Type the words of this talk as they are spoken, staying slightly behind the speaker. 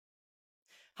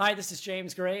Hi, this is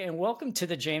James Gray, and welcome to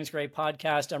the James Gray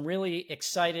podcast. I'm really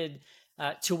excited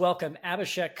to welcome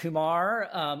Abhishek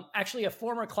Kumar, actually a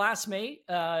former classmate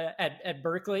at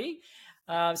Berkeley.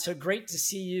 So great to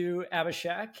see you,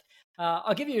 Abhishek.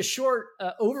 I'll give you a short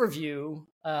overview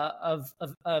of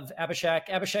Abhishek.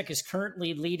 Abhishek is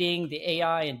currently leading the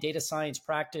AI and data science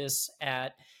practice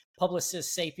at Publicis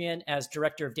Sapient as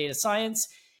Director of Data Science.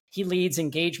 He leads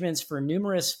engagements for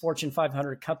numerous Fortune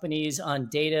 500 companies on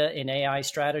data and AI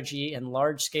strategy and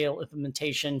large-scale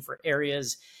implementation for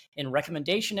areas in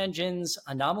recommendation engines,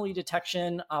 anomaly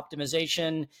detection,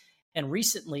 optimization, and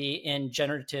recently in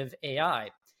generative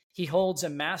AI. He holds a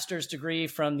master's degree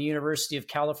from the University of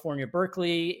California,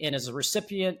 Berkeley, and is a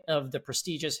recipient of the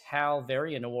prestigious Hal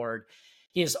Varian Award.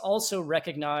 He is also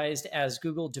recognized as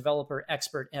Google Developer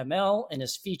Expert ML and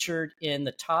is featured in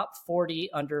the top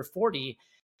 40 under 40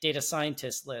 data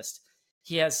scientist list.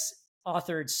 He has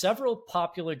authored several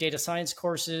popular data science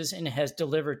courses and has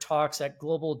delivered talks at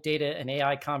global data and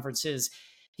AI conferences.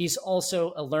 He's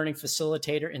also a learning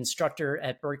facilitator instructor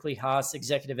at Berkeley Haas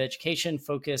Executive Education,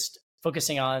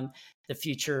 focusing on the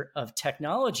future of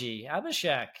technology.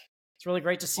 Abhishek, it's really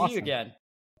great to see you again.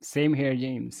 Same here,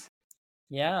 James.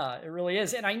 Yeah, it really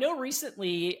is. And I know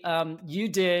recently you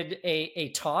did a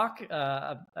talk,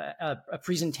 a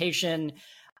presentation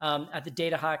at the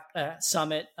Data Hack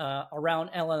Summit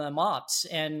around LLM Ops.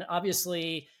 And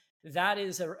obviously, that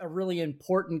is a really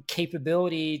important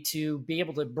capability to be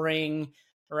able to bring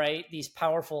these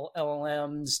powerful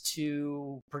LLMs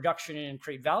to production and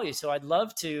create value. So I'd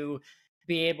love to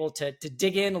be able to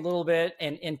dig in a little bit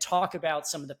and talk about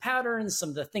some of the patterns, some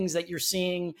of the things that you're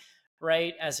seeing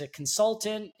as a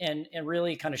consultant, and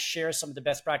really kind of share some of the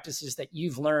best practices that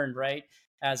you've learned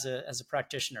as a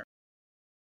practitioner.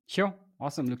 Sure.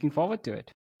 Awesome. Looking forward to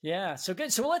it. Yeah. So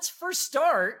good. So let's first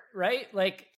start,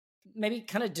 like maybe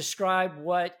kind of describe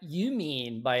what you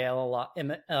mean by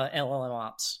LLM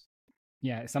Ops.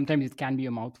 Yeah. Sometimes it can be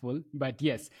a mouthful, but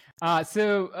yes.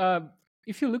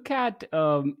 If you look at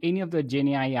any of the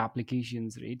GenAI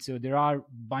applications, right? So there are a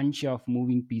bunch of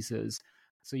moving pieces.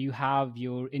 So you have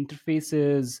your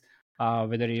interfaces,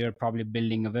 whether you're probably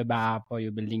building a web app or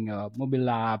you're building a mobile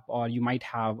app, or you might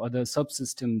have other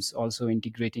subsystems also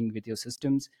integrating with your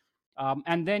systems.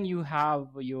 And then you have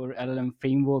your LLM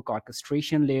framework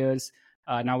orchestration layers.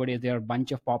 Nowadays, there are a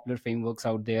bunch of popular frameworks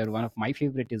out there. One of my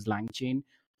favorite is LangChain.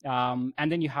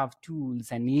 And then you have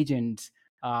tools and agents.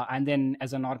 And then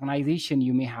as an organization,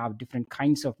 you may have different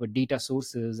kinds of data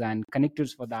sources and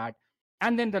connectors for that.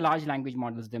 And then the large language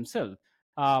models themselves.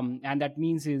 And that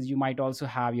means is you might also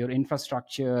have your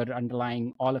infrastructure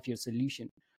underlying all of your solution.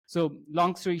 So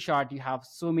long story short, you have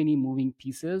so many moving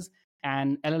pieces,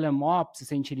 and LLM Ops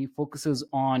essentially focuses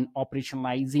on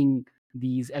operationalizing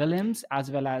these LLMs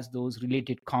as well as those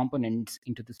related components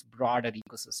into this broader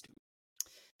ecosystem.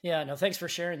 Yeah, no, thanks for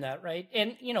sharing that.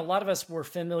 And, a lot of us were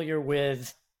familiar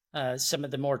with some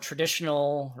of the more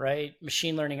traditional,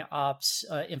 machine learning ops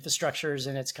infrastructures.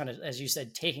 And it's kind of, as you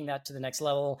said, taking that to the next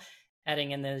level,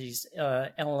 adding in these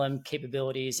LLM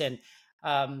capabilities. And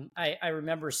I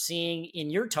remember seeing in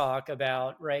your talk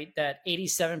about, that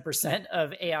 87%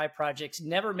 of AI projects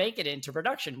never make it into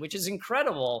production, which is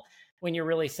incredible when you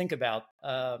really think about,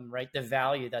 the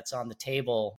value that's on the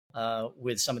table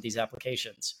with some of these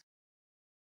applications.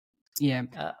 Yeah.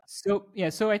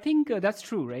 So I think that's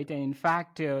true, right? And in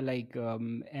fact,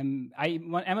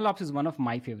 MLOps is one of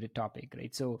my favorite topic,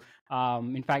 right? So,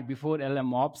 in fact, before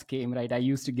LLM Ops came, right, I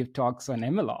used to give talks on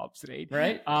MLOps, right?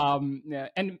 Right.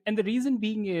 And the reason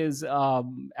being is,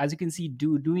 as you can see,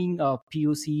 doing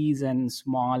POCs and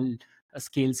small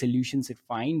scale solutions is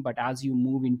fine, but as you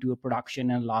move into a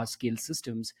production and large scale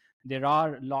systems, there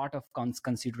are a lot of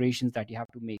considerations that you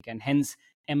have to make, and hence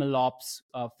MLOps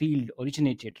field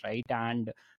originated, right?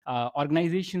 And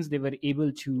organizations, they were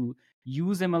able to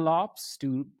use MLOps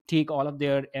to take all of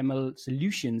their ML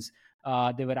solutions.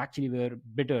 They were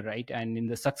better, right? And in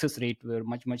the success rate were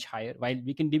much, much higher. While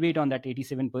we can debate on that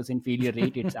 87% failure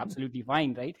rate, it's absolutely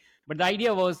fine, right? But the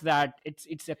idea was that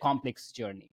it's a complex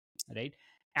journey, right?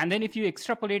 And then if you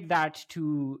extrapolate that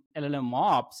to LLM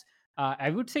Ops, I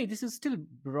would say this is still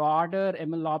broader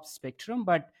MLOps spectrum,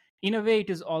 but in a way, it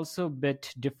is also a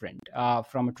bit different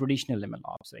from a traditional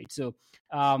MLOps, right? So,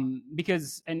 and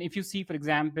if you see, for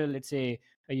example, let's say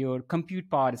your compute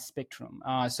power spectrum.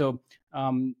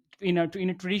 In a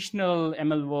traditional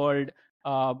ML world,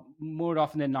 more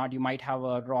often than not, you might have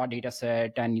a raw data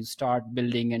set and you start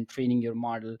building and training your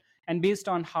model. And based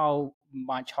on how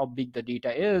big the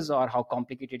data is or how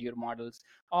complicated your models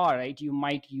are, right, you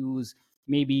might use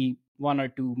maybe one or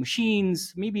two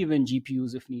machines, maybe even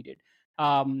GPUs if needed.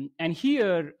 And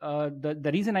here,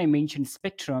 the reason I mentioned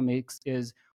Spectrum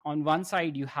is on one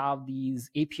side you have these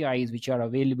APIs which are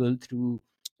available through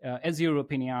Azure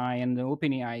OpenAI and the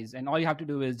OpenAIs, and all you have to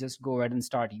do is just go ahead and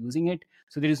start using it.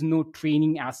 So there is no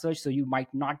training as such. So you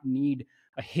might not need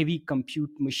a heavy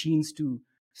compute machines to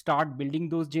start building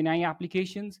those GenAI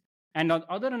applications. And on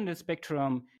the other end of the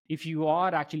spectrum, if you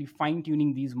are actually fine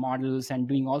tuning these models and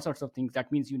doing all sorts of things,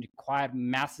 that means you require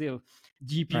massive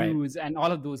Right. GPUs and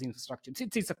all of those infrastructures.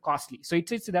 It's a costly. So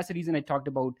it's that's the reason I talked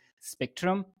about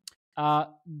Spectrum.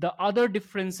 The other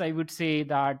difference I would say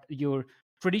that your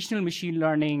traditional machine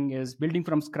learning is building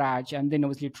from scratch, and then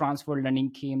obviously transfer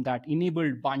learning came that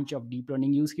enabled bunch of deep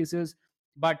learning use cases.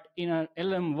 But in an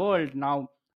LM world now,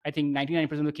 I think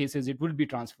 99% of the cases it will be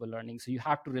transfer learning. So you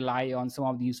have to rely on some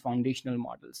of these foundational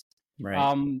models. Right.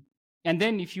 Um, and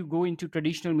then if you go into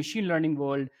traditional machine learning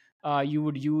world, you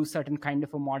would use certain kind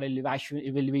of a model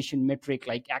evaluation metric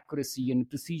like accuracy and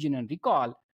precision and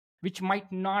recall, which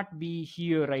might not be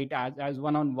here, right, as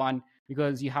one-on-one,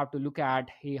 because you have to look at,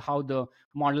 hey, how the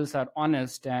models are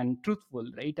honest and truthful,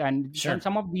 right? And Sure.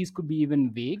 some of these could be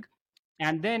even vague.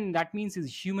 And then that means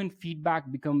is human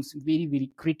feedback becomes very,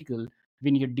 very critical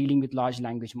when you're dealing with large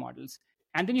language models.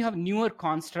 And then you have newer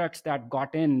constructs that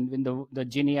got in when the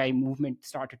Gen AI movement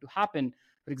started to happen.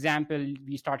 For example,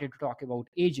 we started to talk about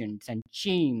agents and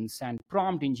chains and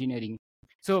prompt engineering.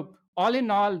 So all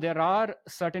in all, there are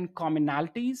certain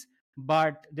commonalities,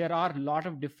 but there are a lot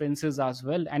of differences as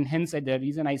well. And hence the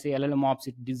reason I say LLM ops,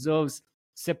 it deserves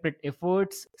separate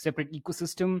efforts, separate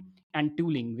ecosystem, and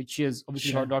tooling, which is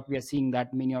obviously Sure. what we are seeing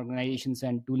that many organizations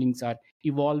and toolings are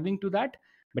evolving to that.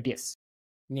 But yes.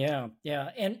 Yeah. Yeah.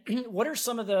 And what are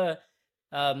some of the,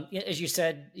 as you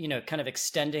said, kind of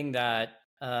extending that,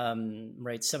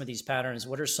 right? Some of these patterns.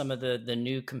 What are some of the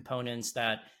new components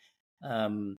that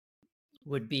um,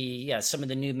 would be, yeah, some of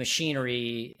the new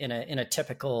machinery in a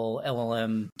typical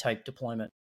LLM type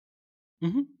deployment?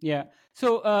 Yeah.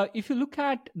 So if you look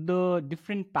at the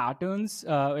different patterns,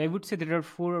 I would say there are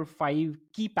 4 or 5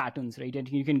 key patterns, right? And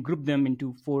you can group them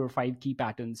into 4 or 5 key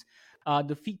patterns.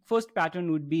 The first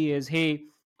pattern would be is, hey,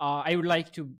 I would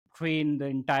like to train the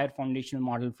entire foundational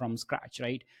model from scratch,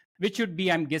 right? Which would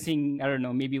be, I'm guessing, I don't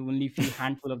know, maybe only a few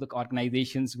handful of the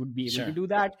organizations would be able to Sure. do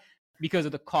that because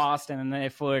of the cost and the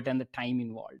effort and the time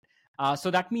involved.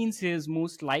 So that means is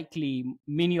most likely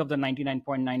many of the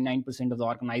 99.99% of the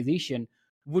organization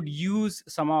would use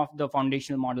some of the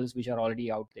foundational models which are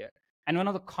already out there. And one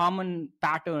of the common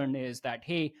pattern is that,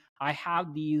 hey, I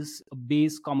have these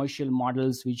base commercial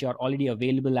models which are already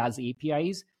available as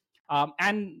APIs,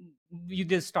 and you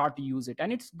just start to use it,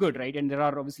 and it's good, right? And there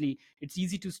are obviously it's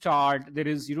easy to start.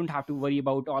 You don't have to worry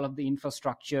about all of the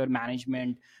infrastructure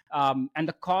management, and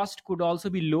the cost could also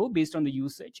be low based on the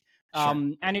usage.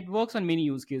 Sure. And it works on many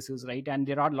use cases, right? And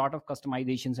there are a lot of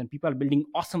customizations, and people are building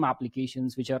awesome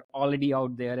applications which are already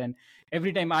out there. And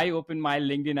every time I open my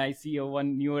LinkedIn, I see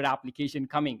one newer application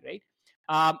coming, right?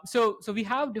 So we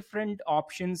have different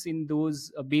options in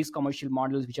those base commercial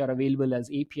models which are available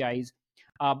as APIs.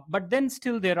 But then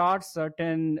still there are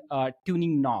certain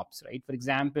tuning knobs, right? For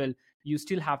example, you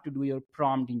still have to do your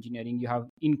prompt engineering. You have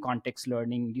in context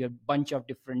learning. You have a bunch of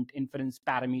different inference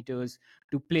parameters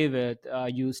to play with.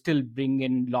 You still bring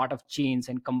in a lot of chains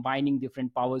and combining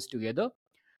different powers together.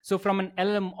 So from an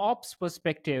LM ops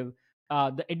perspective,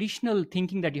 the additional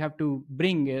thinking that you have to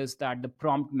bring is that the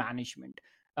prompt management.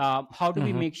 How do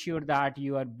we Hmm. make sure that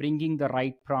you are bringing the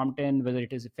right prompt in, whether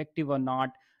it is effective or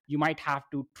not? You might have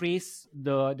to trace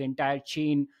the entire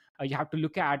chain. You have to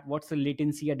look at what's the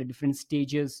latency at the different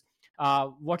stages.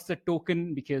 What's the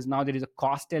token, because now there is a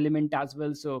cost element as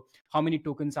well. So how many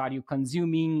tokens are you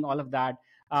consuming, all of that.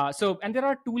 And there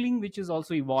are tooling which is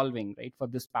also evolving, right, for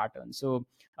this pattern. So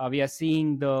we are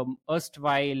seeing the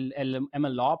erstwhile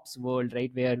ML ops world,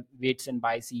 right, where weights and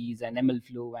biases and ML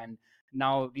flow, and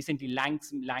now recently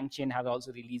LangChain has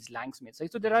also released Langsmith.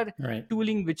 So there are Right.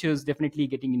 tooling which is definitely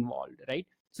getting involved, right?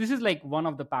 So this is like one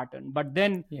of the pattern, but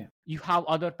then Yeah. you have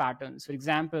other patterns. For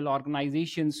example,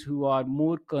 organizations who are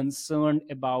more concerned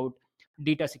about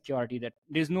data security, that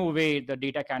there's no way the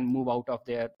data can move out of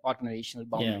their organizational Yeah.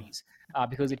 boundaries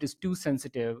because it is too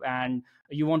sensitive, and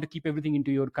you want to keep everything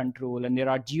into your control, and there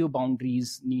are geo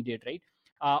boundaries needed, right?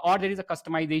 Or there is a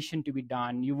customization to be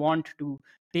done. You want to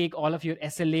take all of your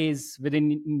SLAs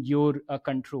within your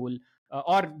control,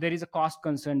 or there is a cost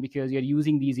concern because you're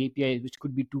using these APIs, which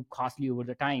could be too costly over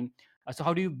the time. So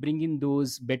how do you bring in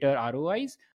those better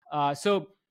ROIs? So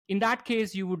in that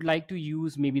case, you would like to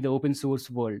use maybe the open source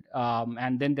world.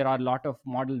 And then there are a lot of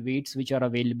model weights which are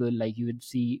available, like you would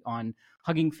see on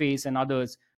Hugging Face and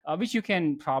others. which you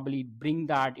can probably bring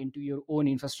that into your own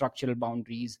infrastructural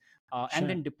boundaries and Sure.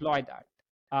 then deploy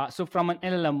that. So from an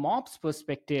LLM ops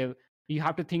perspective, you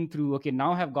have to think through, okay,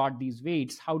 now I've got these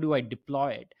weights, how do I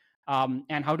deploy it?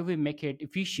 And how do we make it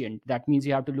efficient? That means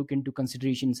you have to look into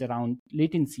considerations around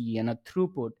latency and a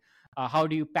throughput. How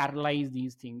do you parallelize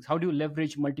these things? How do you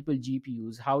leverage multiple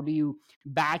GPUs? How do you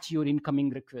batch your incoming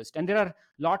request? And there are a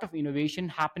lot of innovation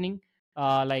happening.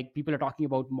 Like people are talking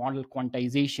about model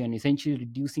quantization, essentially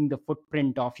reducing the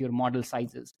footprint of your model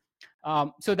sizes.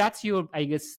 So that's your, I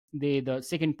guess, the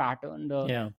second pattern. The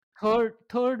Yeah.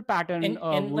 third pattern And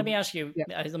let would, me ask you, yeah,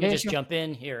 let me yeah, just sure. jump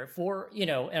in here for,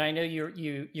 and I know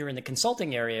you're in the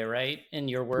consulting area, right? In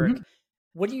your work. Mhm.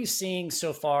 What are you seeing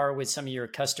so far with some of your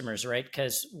customers, right?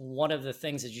 Because one of the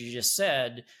things that you just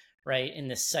said, right, in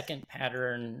the second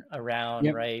pattern around,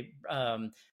 Yeah, right,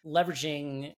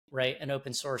 leveraging, right, an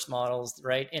open source models,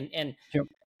 right, and sure.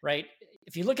 right,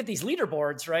 if you look at these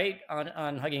leaderboards, right,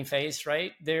 on Hugging Face,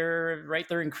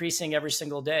 they're increasing every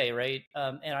single day, right,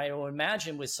 and I will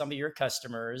imagine with some of your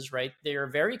customers, right, they are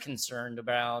very concerned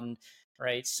about,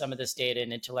 right, some of this data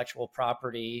and intellectual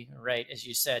property, right, as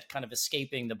you said, kind of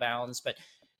escaping the bounds. But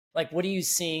like, what are you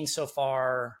seeing so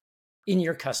far in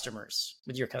your customers,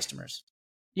 with your customers?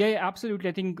 Yeah, yeah, absolutely.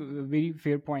 I think very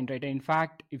fair point, right? In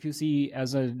fact, if you see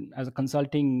as a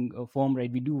consulting firm, right,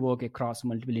 we do work across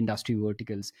multiple industry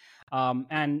verticals,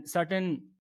 and certain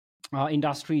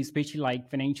industries, especially like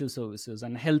financial services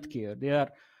and healthcare, they are,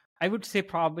 I would say,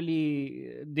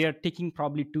 probably they are taking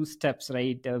probably two steps,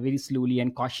 right, very slowly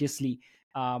and cautiously.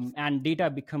 And data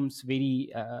becomes very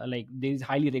like these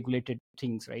highly regulated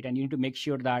things, right? And you need to make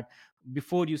sure that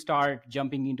before you start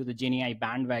jumping into the Gen AI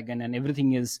bandwagon and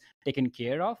everything is taken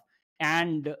care of.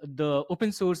 And the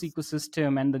open source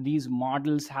ecosystem and these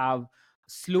models have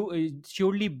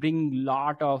surely bring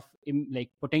lot of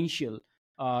like potential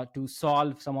to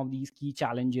solve some of these key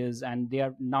challenges, and they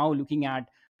are now looking at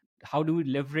how do we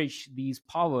leverage these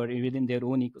power within their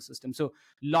own ecosystem. So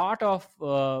lot of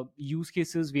use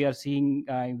cases we are seeing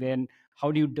when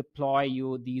how do you deploy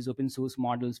these open source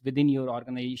models within your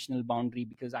organizational boundary,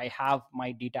 because I have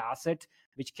my data asset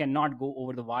which cannot go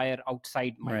over the wire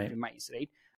outside my Right. premise, right?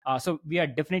 So we are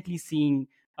definitely seeing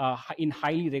in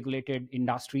highly regulated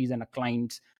industries and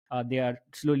clients, they are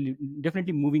slowly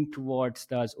definitely moving towards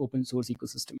the open source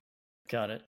ecosystem. Got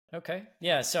it. Okay.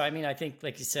 Yeah. So I mean, I think,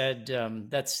 like you said,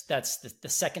 that's the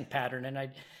second pattern, and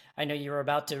I know you were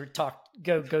about to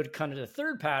go to kind of the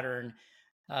third pattern,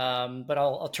 but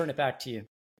I'll turn it back to you.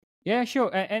 Yeah, sure.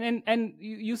 And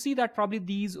you see that probably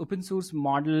these open source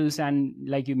models, and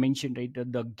like you mentioned, right,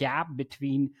 the gap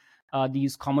between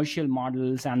these commercial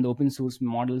models and the open source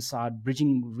models are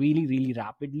bridging really, really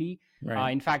rapidly.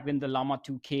 Right. In fact, when the Llama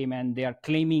 2 came and they are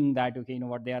claiming that, okay, you know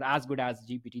what, they are as good as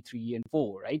GPT-3 and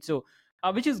 4, right? So,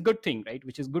 which is good thing, right?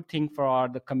 Which is good thing for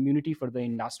the community, for the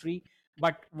industry.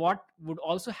 But what would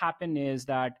also happen is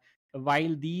that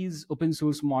while these open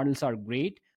source models are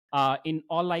great, in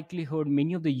all likelihood,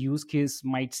 many of the use cases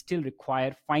might still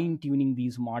require fine tuning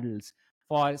these models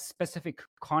for specific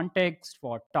context,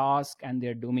 for task, and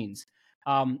their domains.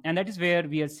 And that is where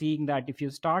we are seeing that if you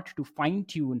start to fine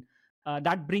tune,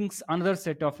 that brings another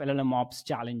set of LLM ops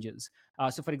challenges.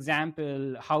 So, for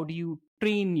example, how do you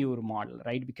train your model,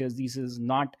 right? Because this is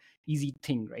not easy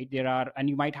thing, right? There are, and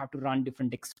you might have to run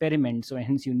different experiments, so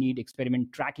hence you need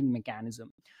experiment tracking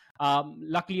mechanism.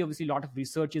 Luckily, obviously, a lot of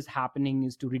research is happening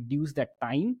is to reduce that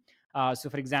time. So,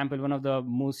 for example, one of the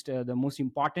most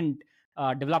important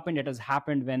development that has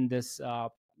happened when this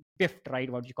PIFT,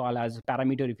 right, what you call as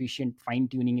parameter efficient fine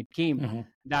tuning, it came, Mm-hmm.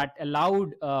 that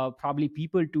allowed probably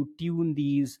people to tune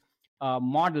these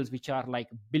models, which are like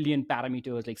billion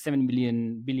parameters, like 7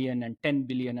 billion, billion, and 10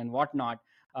 billion, and whatnot,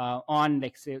 on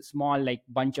like say small like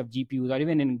bunch of GPUs or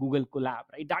even in Google Colab,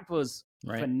 right? That was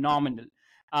Right. phenomenal.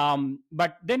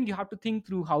 But then you have to think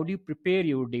through how do you prepare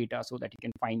your data so that you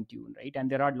can fine tune, right?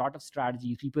 And there are a lot of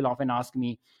strategies. People often ask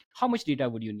me, how much data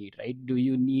would you need, right? Do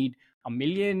you need 1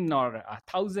 million or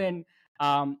 1,000?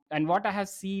 And what I have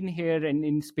seen here, and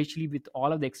especially with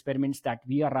all of the experiments that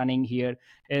we are running here,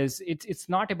 is it's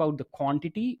not about the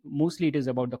quantity. Mostly, it is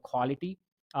about the quality.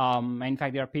 In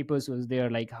fact, there are papers was there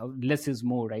like how less is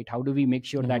more, right? How do we make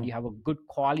sure that Mm-hmm. you have a good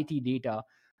quality data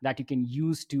that you can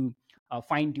use to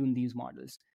fine tune these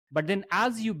models? But then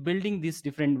as you building these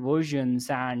different versions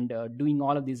and doing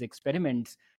all of these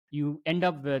experiments, you end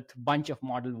up with bunch of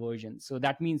model versions. So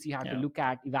that means you have to Yeah. look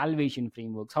at evaluation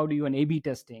frameworks, how do you an A/B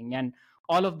testing, and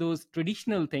all of those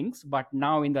traditional things, but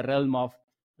now in the realm of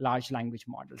large language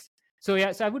models. So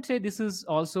yeah, so I would say this is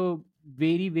also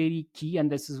very, very key,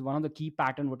 and this is one of the key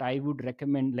pattern what I would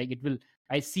recommend. Like it will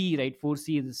I see, right,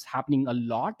 foresee this happening a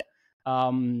lot.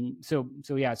 So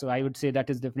I would say that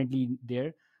is definitely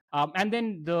there. And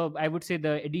then I would say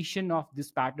the addition of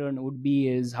this pattern would be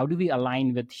is how do we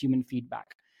align with human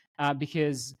feedback?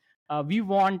 Because we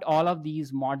want all of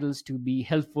these models to be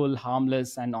helpful,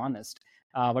 harmless, and honest.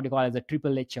 What you call as a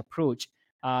triple H approach.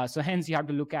 So hence you have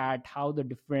to look at how the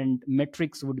different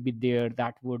metrics would be there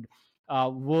that would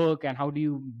work, and how do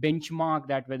you benchmark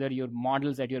that whether your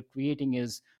models that you're creating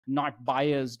is not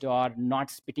biased or not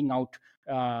spitting out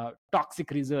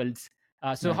toxic results.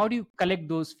 So Right. how do you collect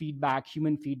those feedback,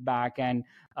 human feedback, and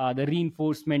the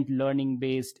reinforcement learning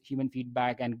based human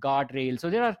feedback and guardrails? So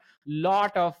there are a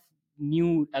lot of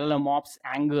new LLM ops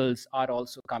angles are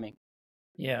also coming.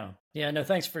 Yeah. Yeah. No,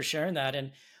 thanks for sharing that.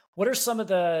 And what are some of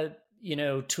the,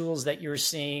 tools that you're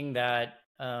seeing that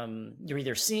you're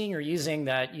either seeing or using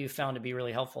that you found to be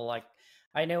really helpful? Like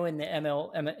I know in the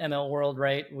ML world,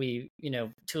 right,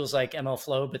 tools like ML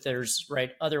Flow, but there's,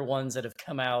 right, other ones that have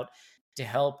come out to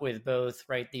help with both,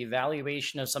 right, the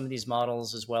evaluation of some of these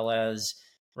models as well as,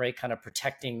 right, kind of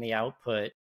protecting the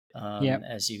output, Yeah.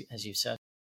 as you said.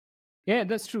 Yeah,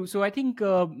 that's true. So I think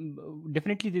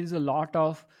definitely there is a lot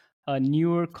of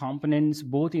newer components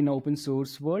both in open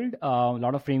source world. A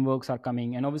lot of frameworks are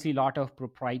coming, and obviously a lot of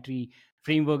proprietary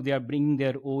framework. They are bringing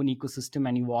their own ecosystem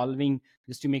and evolving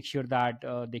just to make sure that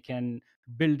they can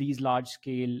build these large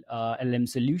scale LM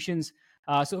solutions.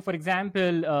 So, for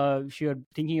example, if you're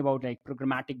thinking about like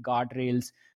programmatic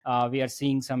guardrails, we are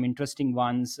seeing some interesting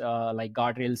ones like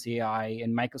Guardrails AI,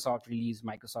 and Microsoft released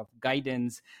Microsoft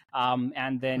Guidance.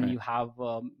 And then Right. you have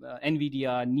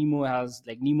NVIDIA, Nemo has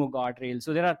like Nemo guardrails.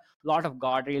 So there are a lot of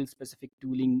guardrail specific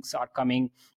toolings are coming.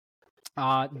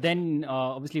 Then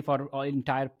obviously for our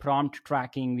entire prompt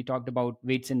tracking, we talked about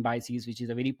weights and biases, which is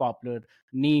a very popular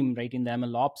name, right, in the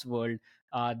ML ops world.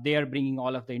 They are bringing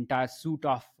all of the entire suite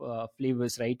of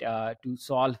flavors, right, to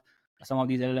solve some of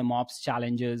these LLM ops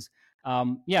challenges.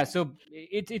 Yeah, so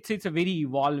it's a very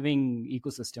evolving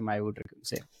ecosystem, I would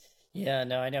say. Yeah,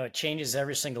 no, I know it changes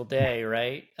every single day,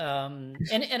 right? And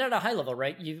at a high level,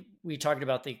 right? We talked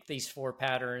about these four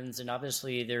patterns, and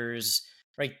obviously there's,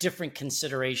 right, different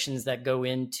considerations that go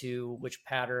into which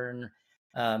pattern.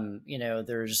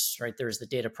 There's the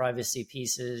data privacy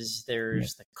pieces, Yeah.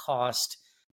 there's the cost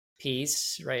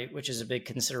piece, right, which is a big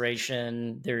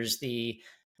consideration. There's the,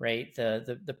 right,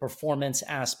 the performance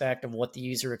aspect of what the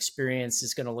user experience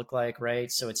is going to look like,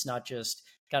 right? So it's not just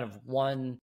kind of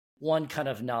one kind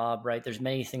of knob, right? There's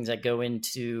many things that go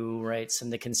into, right, some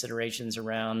of the considerations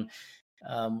around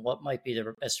what might be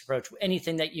the best approach.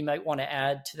 Anything that you might want to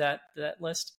add to that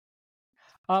list?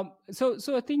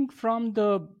 So I think from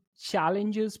the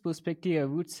challenges perspective, I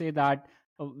would say that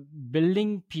uh,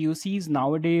 building POCs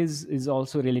nowadays is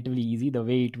also relatively easy. The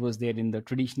way it was there in the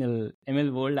traditional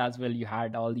ML world as well, you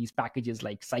had all these packages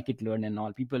like scikit-learn and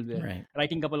all. People were Right.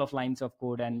 writing a couple of lines of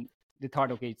code and they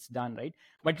thought, okay, it's done, right?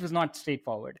 But it was not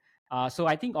straightforward. So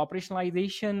I think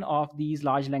operationalization of these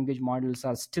large language models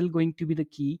are still going to be the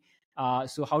key.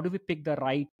 So how do we pick the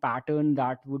right pattern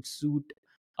that would suit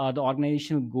the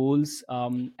organizational goals,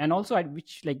 and also at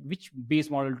which base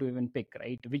model to even pick,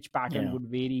 right, which pattern Yeah. would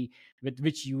vary with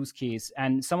which use case,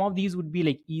 and some of these would be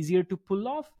like easier to pull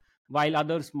off while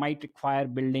others might require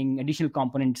building additional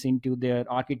components into their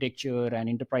architecture and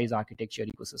enterprise architecture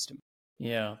ecosystem.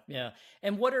 Yeah, yeah.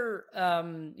 And what are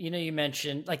you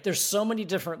mentioned, like, there's so many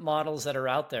different models that are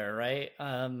out there, right?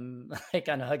 Like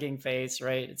on Hugging Face,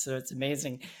 right? So it's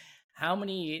amazing how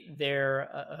many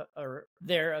there are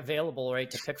there available, right,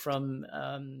 to pick from.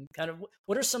 Kind of,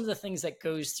 what are some of the things that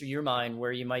goes through your mind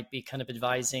where you might be kind of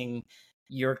advising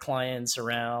your clients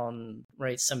around,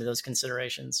 right, some of those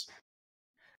considerations?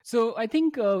 So I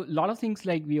think a lot of things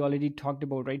like we already talked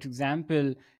about, right? For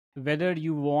example, whether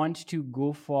you want to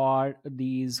go for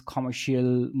these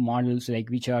commercial models like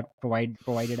which are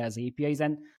provided as APIs,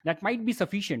 and that might be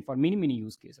sufficient for many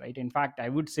use cases, right? In fact, I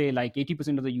would say like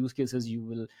 80% of the use cases you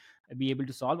will be able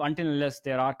to solve until unless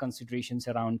there are considerations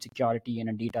around security and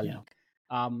a data Yeah.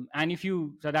 leak. And if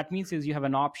you so that means is you have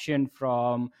an option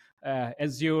from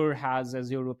Azure has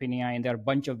Azure OpenAI, and there are a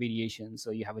bunch of variations.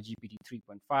 So you have a GPT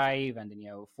 3.5, and then you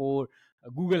have a 4.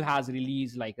 Google has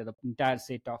released like the entire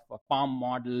set of Palm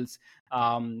models.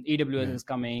 AWS Right. is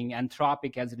coming.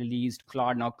 Anthropic has released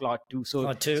Claude, now Claude 2. So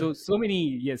Claude 2. so many,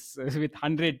 yes, with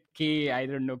 100K, I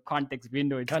don't know, context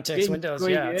window. It's Context been windows.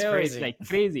 going, Yeah, it's it's crazy. like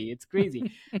crazy. It's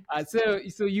crazy.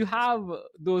 So you have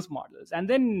those models, and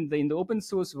then in the open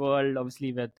source world,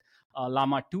 obviously with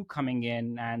Llama 2 coming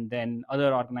in, and then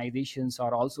other organizations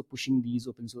are also pushing these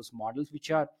open source models, which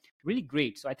are really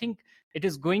great. So I think it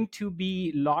is going to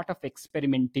be a lot of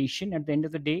experimentation at the end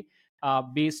of the day.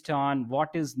 based on what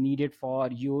is needed for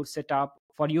your setup,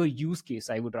 for your use case,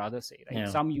 I would rather say, right? Yeah.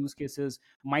 Some use cases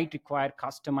might require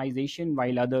customization,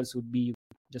 while others would be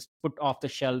just put off the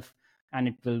shelf and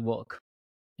it will work.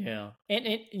 Yeah.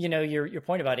 And your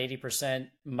point about 80%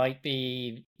 might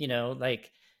be,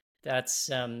 like that's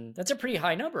a pretty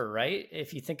high number, right?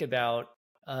 If you think about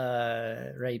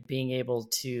right, being able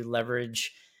to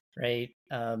leverage, right,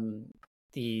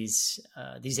 these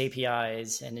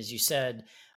APIs. And as you said,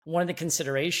 one of the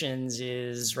considerations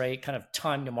is, right, kind of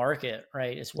time to market,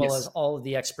 right, as well as Yes, all of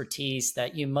the expertise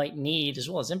that you might need, as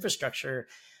well as infrastructure,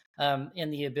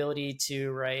 and the ability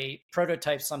to, right,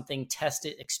 prototype something, test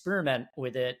it, experiment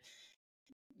with it.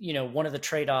 One of the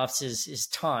trade-offs is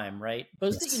time, right?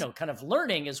 Both the, yes, kind of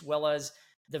learning, as well as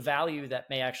the value that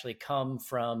may actually come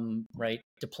from, right,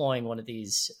 deploying one of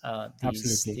these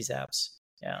absolutely, these apps.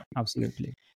 Yeah.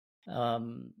 absolutely.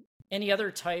 um, any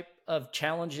other type of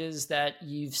challenges that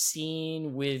you've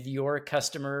seen with your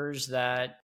customers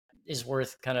that is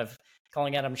worth kind of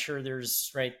calling out? I'm sure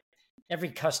there's, right, every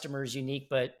customer is unique,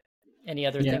 but any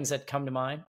other Yeah. things that come to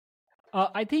mind?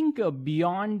 I think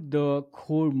beyond the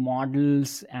core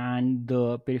models and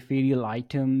the peripheral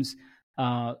items,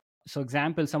 uh, so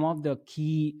example, some of the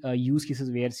key use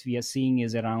cases where we are seeing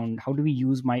is around how do we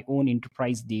use my own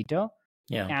enterprise data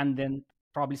Yeah. and then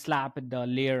probably slap the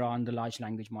layer on the large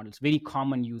language models. Very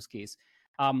common use case.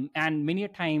 And many a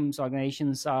times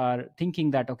organizations are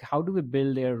thinking that, okay, how do we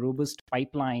build a robust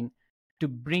pipeline to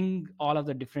bring all of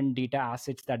the different data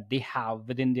assets that they have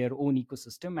within their own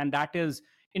ecosystem? And that is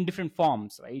in different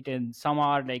forms, right? And some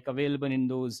are like available in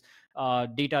those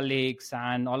data lakes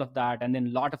and all of that. And then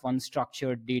a lot of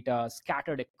unstructured data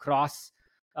scattered across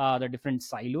the different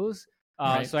silos.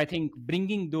 Right. So I think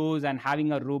bringing those and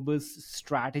having a robust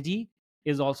strategy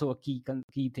is also a key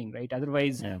thing, right?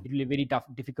 Otherwise, Yeah. it will be very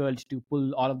difficult to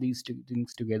pull all of these two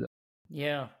things together.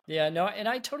 Yeah. Yeah. No, and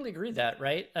I totally agree with that,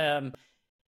 right?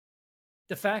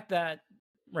 The fact that,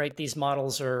 right, these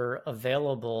models are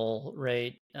available,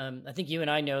 right? I think you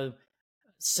and I know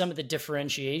some of the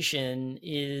differentiation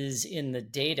is in the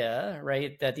data,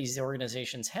 right, that these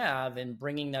organizations have, and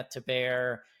bringing that to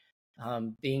bear,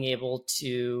 being able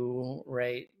to,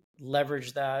 right,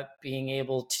 leverage that, being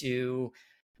able to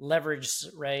leverage,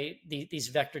 right, these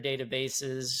vector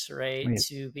databases, right, Yes.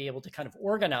 to be able to kind of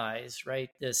organize, right,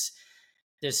 this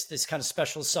kind of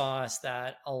special sauce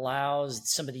that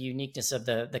allows some of the uniqueness of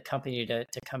the company to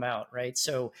come out, right?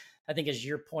 So I think, as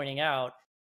you're pointing out,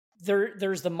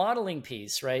 there's the modeling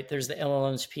piece, right? There's the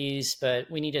LLMs piece,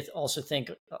 but we need to also think,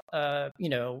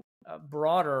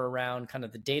 broader around kind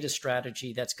of the data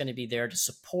strategy that's going to be there to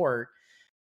support,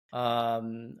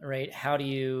 right? How do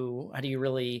you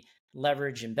really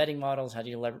leverage embedding models? How do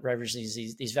you leverage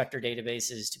these vector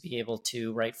databases to be able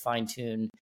to, right, fine tune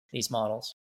these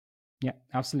models? Yeah,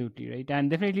 absolutely, right. And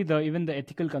definitely the even the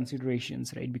ethical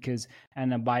considerations, right? Because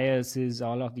and a bias is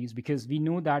all of these, because we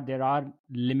know that there are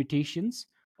limitations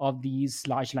of these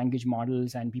large language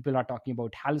models, and people are talking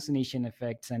about hallucination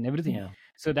effects and everything. Yeah.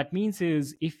 So that means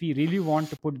is if we really want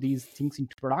to put these things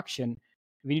into production,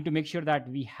 we need to make sure that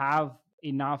we have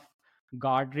enough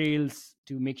guardrails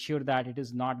to make sure that it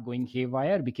is not going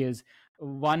haywire, because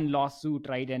one lawsuit,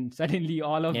 right, and suddenly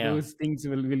all of Yeah. those things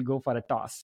will go for a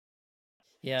toss.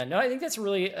 Yeah, no, I think that's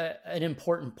really an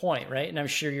important point, right? And I'm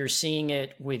sure you're seeing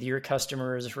it with your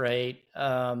customers, right?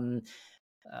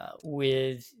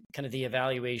 With kind of the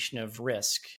evaluation of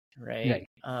risk, right?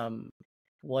 Right.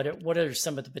 What are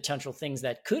some of the potential things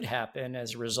that could happen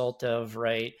as a result of,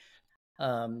 right?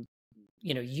 Um,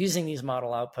 using these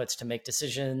model outputs to make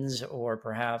decisions, or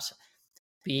perhaps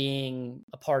being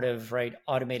a part of, right,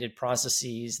 automated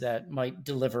processes that might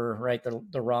deliver, right,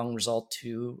 the wrong result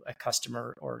to a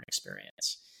customer or an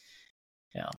experience.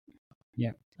 Yeah.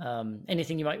 Yeah.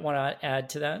 Anything you might want to add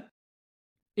to that?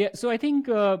 Yeah, so I think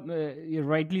you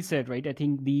rightly said, right? I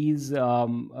think these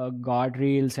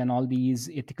guardrails and all these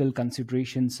ethical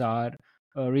considerations are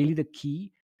really the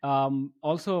key.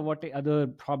 Also, what the other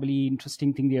probably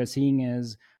interesting thing they are seeing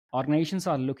is organizations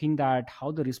are looking at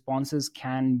how the responses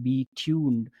can be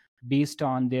tuned based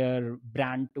on their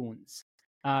brand tones.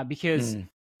 Because Mm,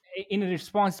 in a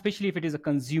response, especially if it is a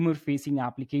consumer facing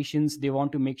applications, they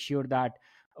want to make sure that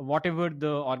whatever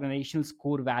the organization's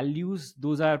core values,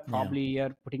 those are yeah. probably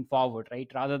are putting forward,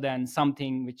 right, rather than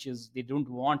something which is they don't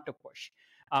want to push.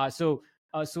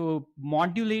 So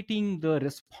modulating the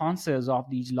responses of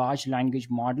these large language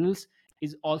models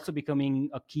is also becoming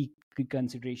a key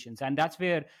considerations, and that's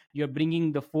where you're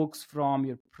bringing the folks from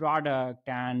your product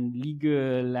and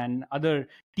legal and other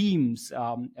teams,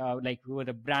 like who are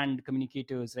the brand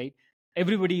communicators, right?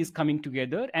 everybody is coming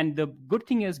together. And the good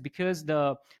thing is, because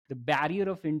the barrier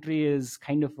of entry is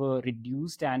kind of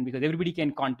reduced, and because everybody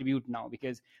can contribute now,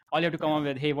 because all you have to come Yeah. up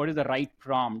with, hey, what is the right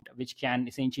prompt which can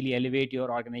essentially elevate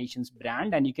your organization's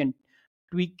brand, and you can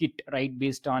tweak it right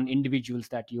based on individuals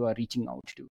that you are reaching out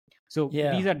to. So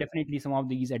Yeah. these are definitely some of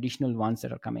these additional ones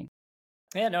that are coming.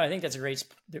 Yeah, no, I think that's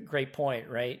a great point,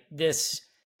 right? This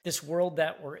world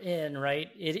that we're in, right?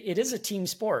 It is a team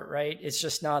sport, right? It's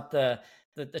just not the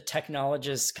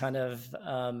technologists kind of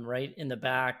right in the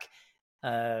back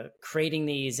creating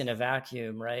these in a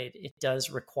vacuum, right? It does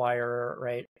require,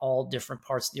 right, all different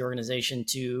parts of the organization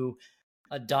to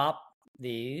adopt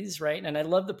these, right? And I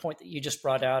love the point that you just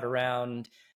brought out around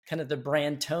kind of the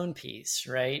brand tone piece,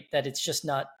 right? That it's just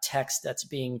not text that's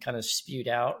being kind of spewed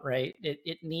out, right?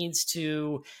 It needs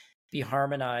to be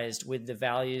harmonized with the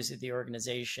values of the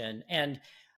organization. And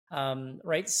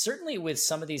right, certainly with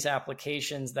some of these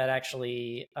applications that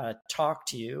actually talk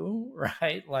to you,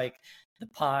 right? Like the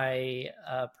Pi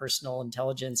personal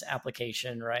intelligence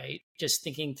application, right? Just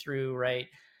thinking through, right?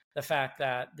 The fact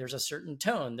that there's a certain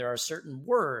tone, there are certain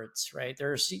words, right?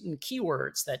 There are certain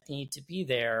keywords that need to be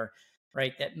there,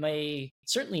 right? That may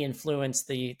certainly influence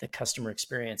the customer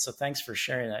experience. So thanks for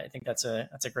sharing that. I think that's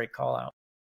a great call out.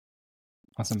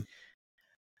 Awesome.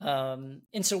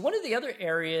 And so one of the other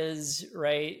areas,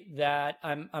 right, that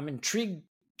I'm intrigued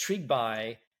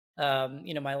by,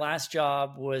 my last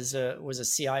job was a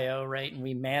CIO, right, and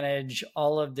we manage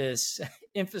all of this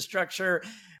infrastructure.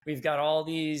 We've got all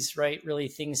these, right, really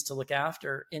things to look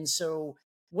after. And so,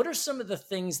 what are some of the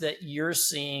things that you're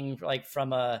seeing, like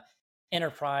from a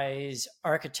enterprise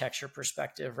architecture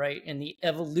perspective, right, and the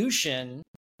evolution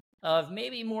of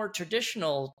maybe more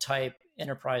traditional type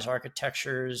enterprise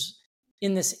architectures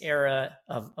in this era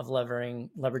of leveraging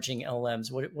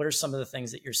LLMs? What are some of the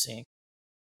things that you're seeing?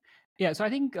 Yeah, so I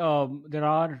think there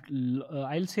are,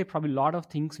 I'll say, probably a lot of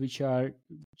things which are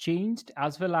changed,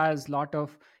 as well as a lot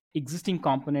of existing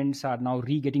components are now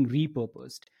getting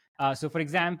repurposed. So, for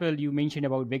example, you mentioned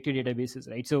about vector databases,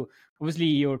 right? So, obviously,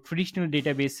 your traditional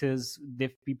databases,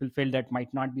 people felt that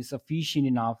might not be sufficient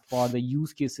enough for the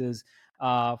use cases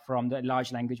from the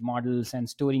large language models and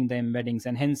storing the embeddings,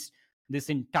 and hence this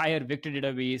entire vector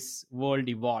database world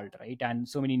evolved, right? And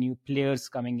so many new players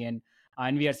coming in,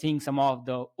 and we are seeing some of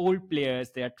the old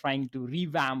players, they are trying to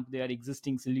revamp their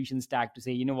existing solution stack to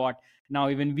say, you know what, now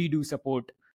even we do support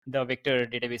the vector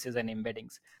databases and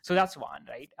embeddings. So that's one,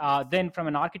 right? Then from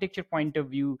an architecture point of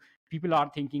view, people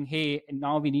are thinking, hey,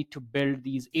 now we need to build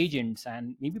these agents,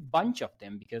 and maybe bunch of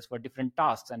them, because for different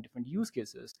tasks and different use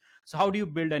cases. So how do you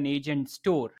build an agent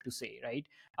store, to say, right?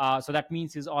 So that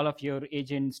means is all of your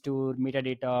agent store,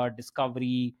 metadata,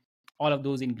 discovery, all of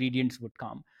those ingredients would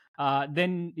come.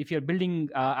 Then if you're building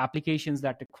applications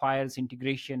that requires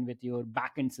integration with your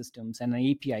backend systems and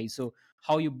an API, so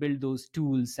how you build those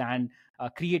tools and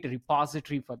create a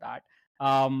repository for that.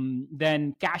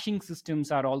 Then caching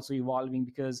systems are also evolving,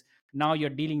 because now you're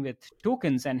dealing with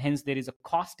tokens, and hence there is a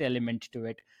cost element to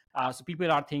it. So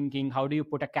people are thinking, how do you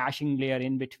put a caching layer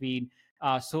in between,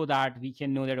 so that we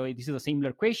can know that, oh, this is a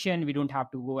similar question, we don't have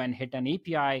to go and hit an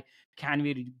API. Can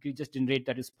we just generate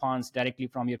the response directly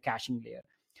from your caching layer?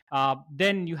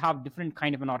 Then you have different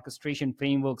kind of an orchestration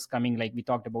frameworks coming, like we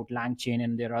talked about LangChain,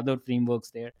 and there are other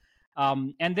frameworks there.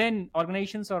 And then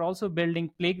organizations are also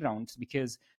building playgrounds,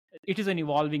 because it is an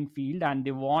evolving field, and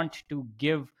they want to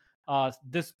give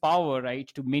this power, right,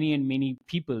 to many and many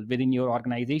people within your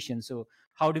organization. So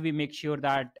how do we make sure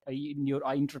that in your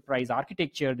enterprise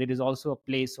architecture, there is also a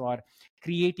place for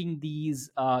creating these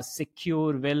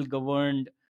secure, well-governed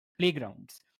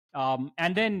playgrounds?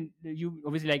 And then you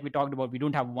obviously, like we talked about, we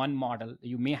don't have one model.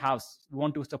 You may have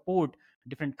want to support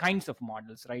different kinds of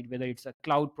models, right? Whether it's a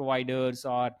cloud providers,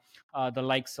 or the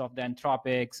likes of the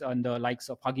Anthropics and the likes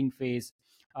of Hugging Face,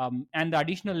 and the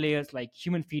additional layers like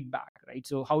human feedback, right?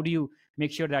 So how do you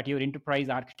make sure that your enterprise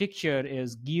architecture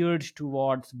is geared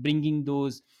towards bringing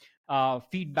those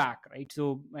feedback, right?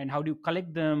 So, and how do you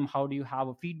collect them? How do you have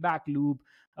a feedback loop?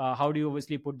 How do you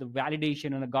obviously put the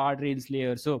validation on a guardrails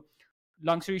layer? So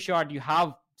long story short, you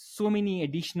have so many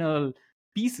additional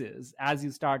pieces as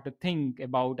you start to think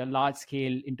about a large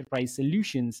scale enterprise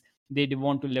solutions. They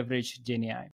want to leverage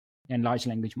GenAI and large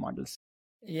language models.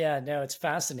 Yeah, no, it's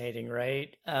fascinating,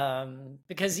 right?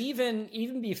 Because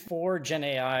even before Gen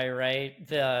AI, right,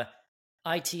 the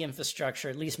IT infrastructure,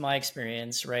 at least my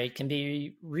experience, right, can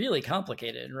be really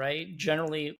complicated, right?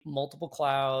 Generally, multiple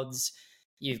clouds.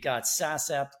 You've got SaaS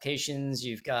applications,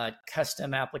 you've got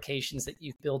custom applications that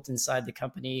you've built inside the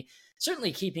company.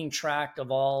 Certainly, keeping track of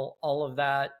all of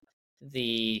that,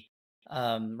 the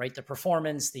right, the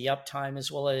performance, the uptime,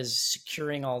 as well as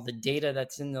securing all the data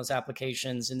that's in those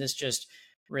applications. And this just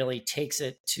really takes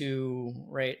it to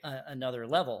right another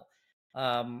level.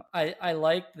 I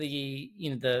like the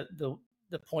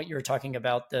the point you were talking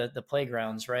about, the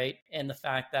playgrounds, right, and the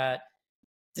fact that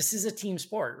this is a team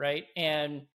sport, right,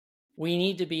 and we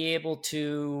need to be able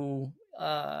to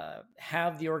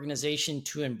have the organization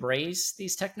to embrace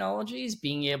these technologies,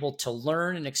 being able to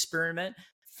learn and experiment,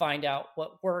 find out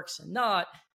what works and not,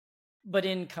 but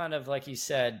in kind of like you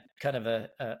said, kind of a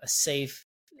safe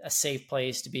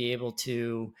place to be able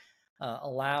to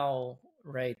allow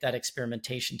right that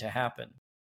experimentation to happen.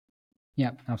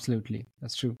 Yeah, absolutely.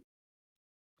 That's true.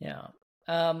 Yeah.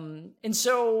 And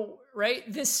so right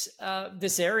this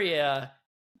area,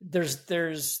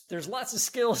 there's lots of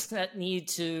skills that need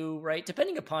to, right,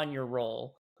 depending upon your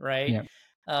role, right,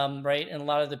 Yeah. right, and a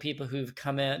lot of the people who've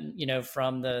come in,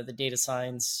 from the data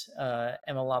science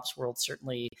MLOps world,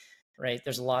 certainly, right,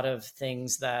 there's a lot of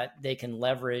things that they can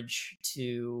leverage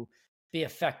to be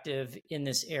effective in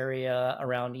this area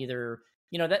around either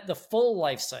that the full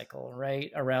life cycle,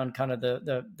 right, around kind of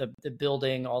the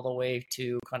building all the way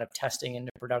to kind of testing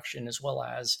into production, as well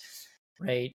as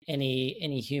right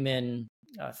any human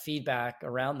feedback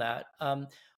around that.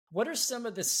 What are some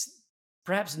of this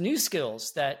perhaps new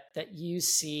skills that you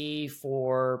see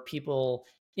for people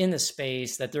in the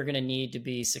space that they're going to need to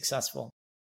be successful?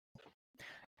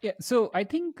 Yeah, so I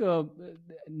think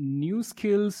new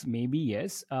skills, maybe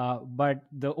yes, but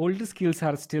the older skills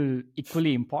are still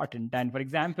equally important. And for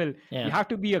example, you Yeah. have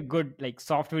to be a good like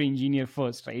software engineer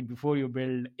first, right, before you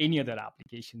build any other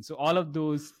application. So all of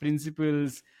those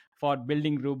principles for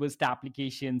building robust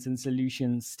applications and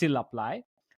solutions still apply.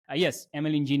 Yes,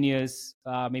 ML engineers,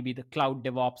 maybe the cloud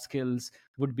DevOps skills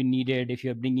would be needed if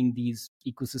you're bringing these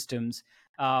ecosystems.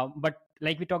 But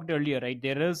like we talked earlier, right,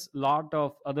 there is a lot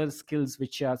of other skills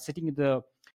which are sitting in the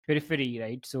periphery,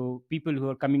 right? So people who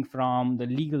are coming from the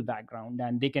legal background,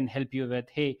 and they can help you with,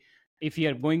 hey, if you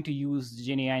are going to use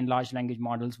Gen AI and large language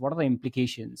models, what are the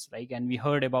implications, right? And we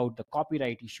heard about the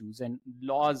copyright issues, and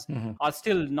laws Mhm. are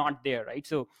still not there, right?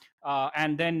 So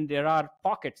and then there are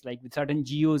pockets like with certain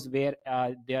geos where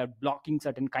they are blocking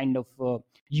certain kind of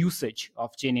usage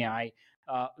of Gen AI.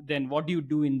 Then what do you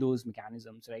do in those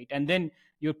mechanisms, right? And then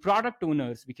your product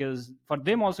owners, because for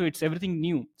them also it's everything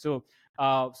new. So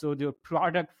the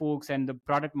product folks and the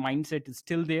product mindset is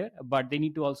still there, but they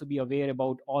need to also be aware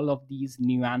about all of these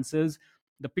nuances,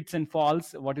 the pits and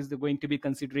falls, what is the going to be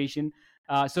consideration.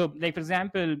 So like for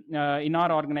example, in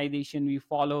our organization we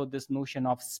follow this notion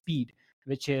of speed,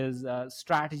 which is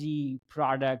strategy,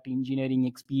 product, engineering,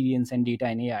 experience, and data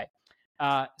and AI.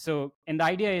 And the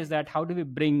idea is that how do we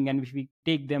bring, and if we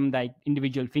take them like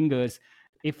individual fingers,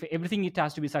 if everything it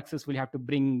has to be successful, you have to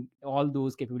bring all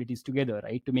those capabilities together,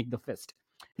 right, to make the fist.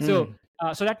 So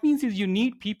Mm. so that means is you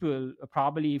need people,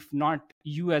 probably if not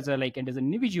you as a like and as an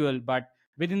individual, but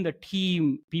within the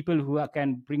team, people who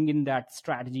can bring in that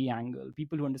strategy angle,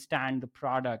 people who understand the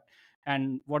product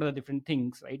and what are the different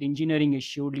things, right? Engineering is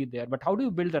surely there, but how do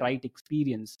you build the right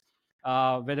experience,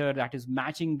 whether that is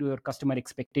matching to your customer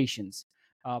expectations,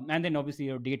 and then obviously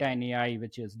your data and AI,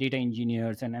 which is data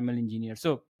engineers and ML engineers.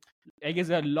 So I guess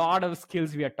a lot of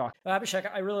skills we are talking. Well,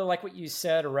 Abhishek, I really like what you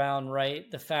said around right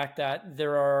the fact that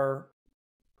there are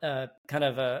kind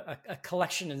of a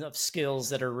collection of skills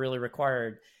that are really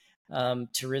required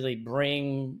to really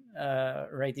bring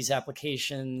right these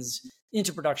applications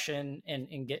into production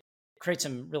and create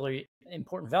some really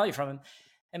important value from them.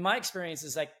 And my experience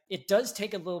is like it does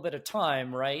take a little bit of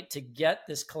time, right, to get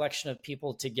this collection of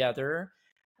people together,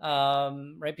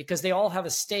 right, because they all have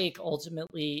a stake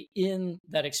ultimately in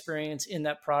that experience, in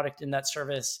that product, in that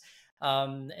service.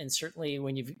 And certainly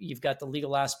when you've got the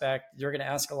legal aspect, they're going to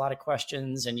ask a lot of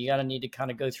questions, and you got to need to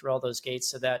kind of go through all those gates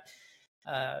so that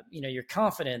you're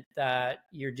confident that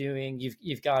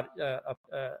you've got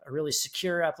a really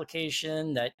secure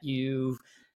application, that you've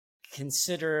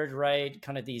considered right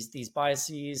kind of these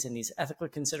biases and these ethical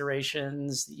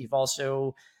considerations. You've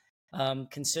also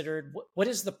considered what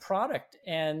is the product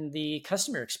and the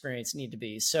customer experience need to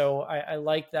be. So I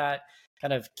like that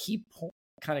kind of key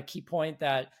point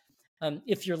that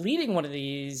if you're leading one of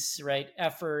these right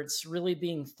efforts, really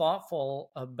being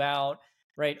thoughtful about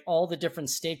right all the different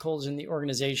stakeholders in the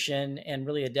organization and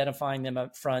really identifying them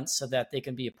up front so that they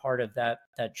can be a part of that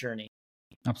journey.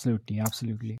 Absolutely,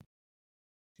 absolutely.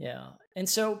 Yeah. And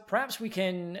so perhaps we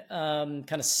can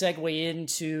kind of segue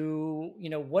into,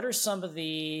 what are some of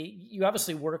you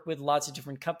obviously work with lots of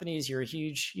different companies. You're a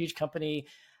huge company.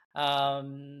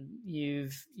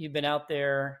 You've been out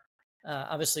there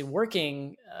obviously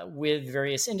working with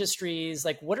various industries.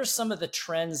 Like, what are some of the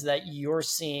trends that you're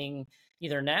seeing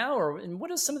either now, and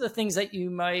what are some of the things that you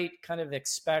might kind of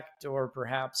expect or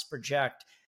perhaps project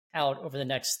out over the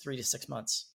next 3 to 6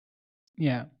 months?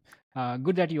 Yeah.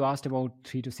 Good that you asked about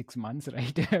 3 to 6 months,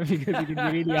 right? Because it is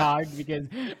really hard, because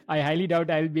I highly doubt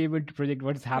I'll be able to predict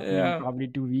what's happening in Yeah. probably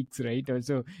 2 weeks, right?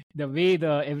 So the way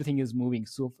the everything is moving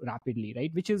so rapidly,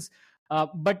 right? Which is,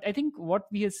 but I think what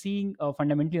we are seeing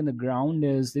fundamentally on the ground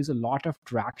is there's a lot of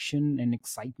traction and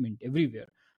excitement everywhere,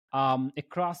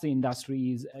 across the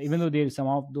industries. Even though there's some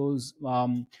of those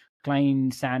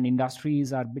clients and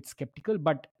industries are a bit skeptical,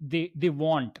 but they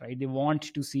want, right, they want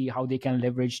to see how they can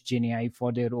leverage Gen AI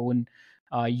for their own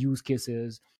use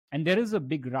cases. And there is a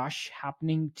big rush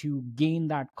happening to gain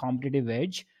that competitive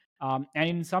edge, and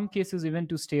in some cases even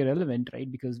to stay relevant,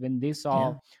 right? Because when they saw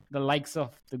Yeah. the likes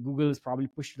of the Googles probably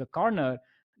pushed to the corner,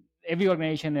 every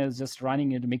organization is just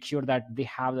running it to make sure that they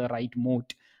have the right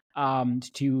moat,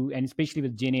 to, and especially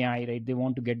with Gen AI, right, they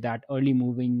want to get that early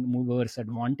movers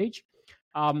advantage.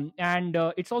 And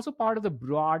it's also part of the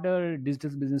broader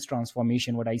digital business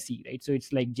transformation, what I see, right? So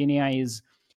it's like Gen AI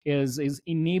is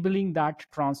enabling that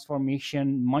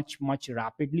transformation much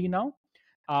rapidly now.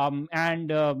 And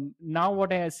now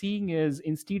what I am seeing is,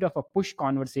 instead of a push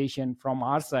conversation from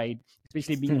our side,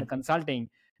 especially being in the consulting,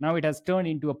 now it has turned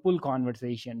into a pull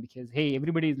conversation, because hey,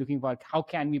 everybody is looking for how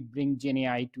can we bring Gen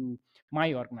AI to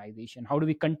my organization, how do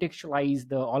we contextualize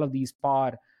the all of these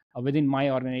power within my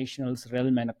organization's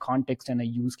realm and a context and a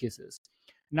use cases.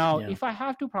 Now Yeah. if I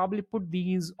have to probably put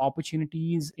these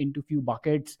opportunities into few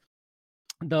buckets,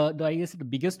 the I guess the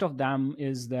biggest of them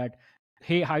is that,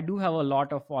 hey, I do have a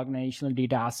lot of organizational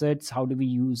data assets. How do we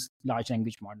use large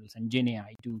language models and Gen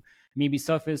AI to maybe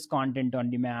surface content on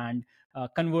demand,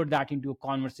 convert that into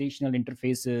conversational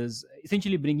interfaces,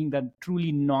 essentially bringing that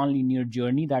truly non-linear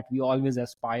journey that we always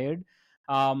aspired,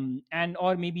 and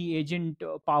or maybe agent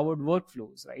powered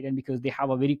workflows, right? And because they have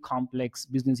a very complex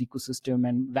business ecosystem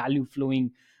and value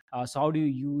flowing, so how do you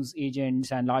use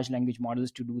agents and large language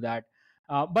models to do that?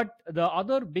 But the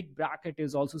other big bracket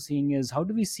is also seeing is, how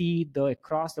do we see the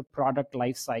across the product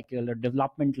life cycle or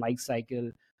development life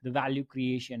cycle, the value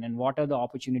creation, and what are the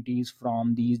opportunities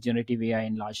from these generative AI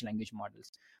and large language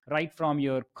models? Right from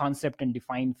your concept and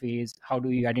define phase, how do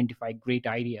you identify great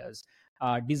ideas?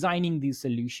 Designing these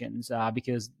solutions,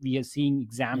 because we are seeing Yeah.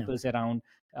 examples around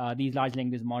these large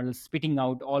language models spitting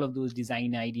out all of those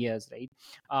design ideas, right?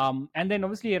 And then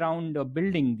obviously around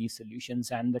building these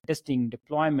solutions and the testing,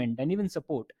 deployment, and even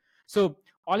support. So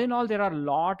all in all, there are a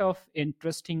lot of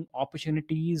interesting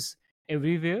opportunities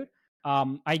everywhere.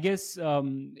 I guess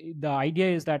the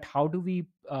idea is that how do we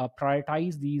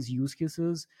prioritize these use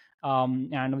cases,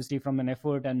 and obviously from an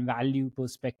effort and value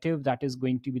perspective, that is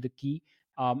going to be the key.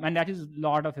 And that is a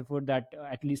lot of effort that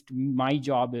at least my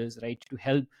job is, right, to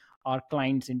help our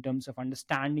clients in terms of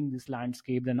understanding this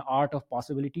landscape and art of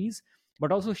possibilities,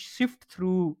 but also shift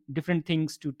through different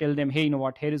things to tell them, hey, you know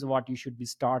what, here is what you should be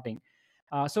starting.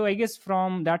 So I guess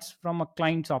from that's from a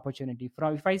client's opportunity.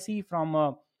 From if I see from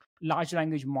a large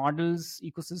language models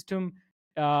ecosystem,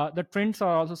 the trends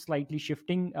are also slightly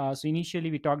shifting. So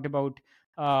initially we talked about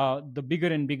the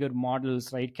bigger and bigger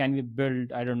models, right? Can we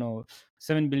build, I don't know,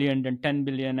 7 billion, then 10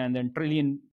 billion, and then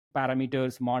trillion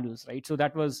parameters models, right? So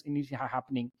that was initially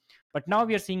happening. But now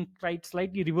we are seeing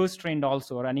slightly reverse trend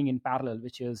also running in parallel,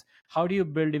 which is how do you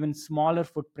build even smaller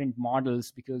footprint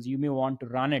models, because you may want to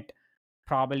run it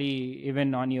probably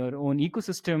even on your own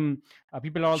ecosystem.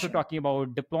 People are also Sure. talking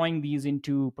about deploying these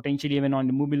into potentially even on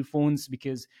the mobile phones,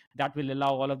 because that will allow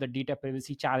all of the data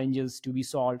privacy challenges to be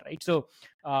solved, right? So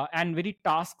and very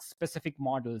task specific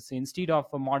models. So instead of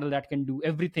a model that can do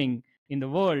everything in the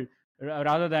world,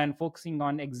 rather than focusing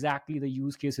on exactly the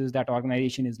use cases that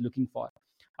organization is looking for.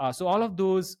 So all of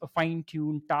those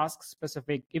fine-tuned,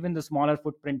 task-specific, even the smaller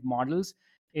footprint models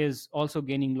is also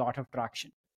gaining a lot of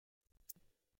traction.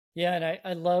 Yeah, and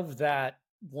I love that.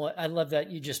 What I love that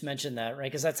you just mentioned that,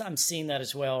 right? Because that's I'm seeing that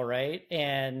as well, right?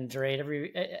 And right,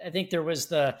 I think there was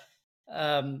the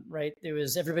right, there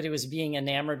was everybody was being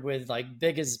enamored with like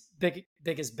big is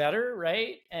better,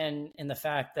 right? And the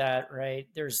fact that right,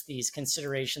 there's these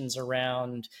considerations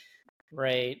around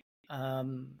right, how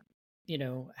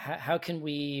can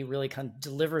we really kind of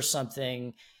deliver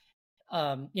something,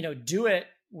 do it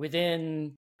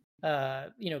within,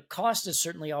 cost is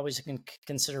certainly always a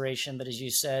consideration, but as you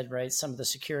said, right, some of the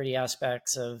security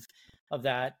aspects of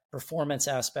that, performance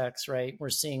aspects, right, we're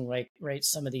seeing like right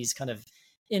some of these kind of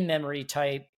in memory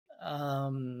type,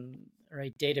 um,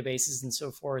 right, databases and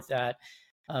so forth that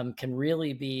can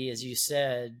really be, as you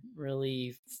said,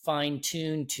 really fine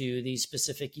tuned to these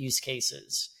specific use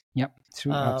cases. Yep,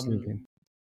 true, Um, absolutely.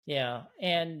 yeah.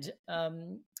 And,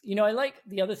 I like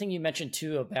the other thing you mentioned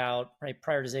too about right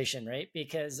prioritization, right?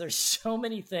 Because there's so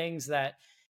many things that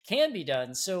can be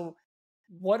done. So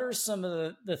what are some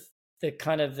of the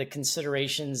kind of the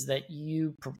considerations that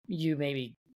you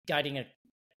maybe guiding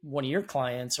one of your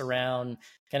clients around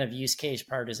kind of use case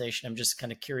prioritization? I'm just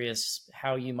kind of curious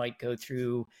how you might go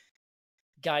through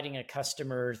guiding a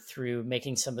customer through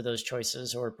making some of those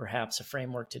choices, or perhaps a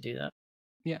framework to do that.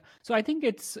 Yeah. So I think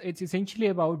it's essentially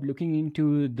about looking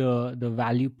into the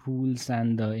value pools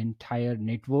and the entire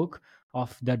network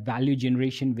of that value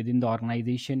generation within the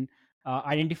organization,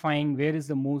 identifying where is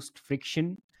the most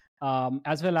friction,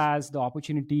 as well as the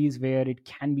opportunities where it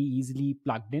can be easily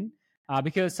plugged in.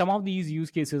 Because some of these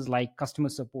use cases, like customer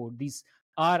support, these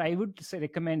are, I would say,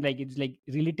 recommend, like it's like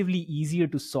relatively easier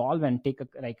to solve and take a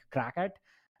like crack at,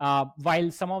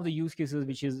 while some of the use cases,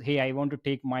 which is, hey, I want to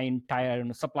take my entire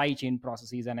supply chain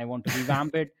processes and I want to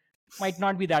revamp it, might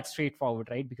not be that straightforward,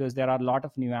 right? Because there are a lot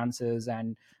of nuances,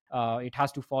 and it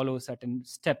has to follow certain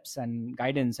steps and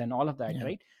guidance and all of that, Yeah.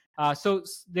 right?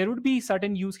 There would be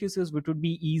certain use cases which would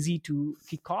be easy to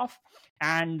kick off.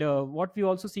 And what we're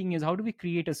also seeing is, how do we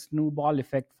create a snowball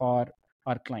effect for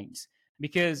our clients?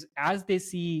 Because as they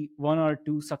see one or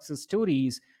two success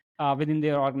stories within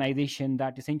their organization,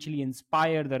 that essentially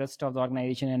inspire the rest of the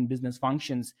organization and business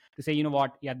functions to say, you know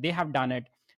what, yeah, they have done it.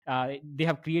 They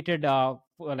have created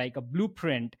like a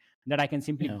blueprint that I can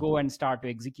simply Yeah. go and start to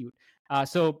execute.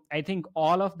 So I think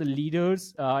all of the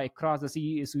leaders across the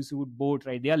C-suite board,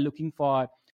 right, they are looking for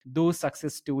those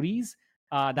success stories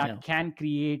Yeah. that can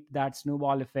create that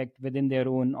snowball effect within their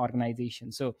own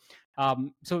organization. So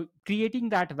creating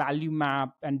that value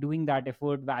map and doing that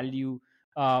effort value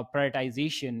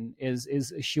prioritization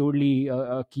is surely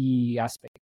a key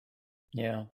aspect.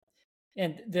 Yeah.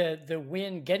 And the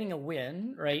win, getting a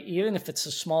win, right? Even if it's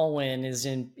a small win, is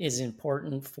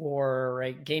important for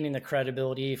right gaining the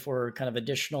credibility for kind of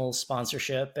additional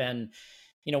sponsorship. And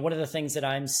one of the things that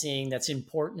I'm seeing that's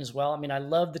important as well. I mean, I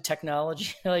love the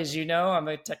technology, as you know, I'm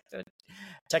a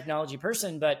technology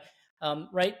person, but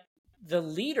right, the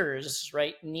leaders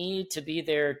right need to be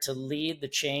there to lead the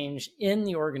change in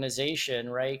the organization,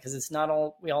 right? Because it's not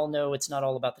all, we all know it's not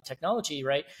all about the technology,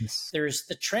 right? Yes. There's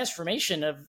the transformation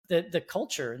of the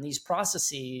culture and these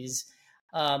processes,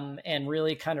 and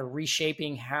really kind of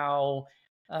reshaping how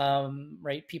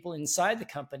right people inside the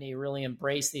company really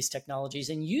embrace these technologies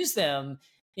and use them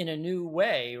in a new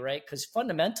way, right? Because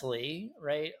fundamentally,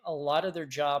 right, a lot of their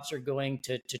jobs are going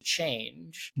to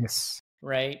change, Yes.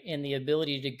 right? And the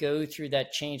ability to go through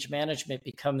that change management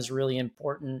becomes really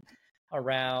important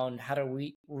around how do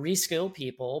we reskill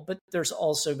people. But there's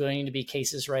also going to be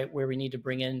cases, right, where we need to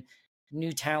bring in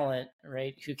new talent,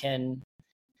 right, who can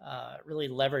really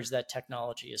leverage that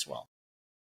technology as well.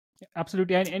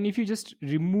 Absolutely. And if you just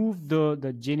remove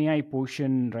the Gen AI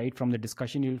portion, right, from the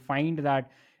discussion, you'll find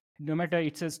that no matter,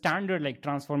 it's a standard like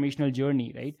transformational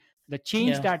journey, right? The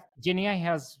change Yeah. that Gen AI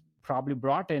has probably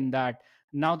brought in, that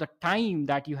now the time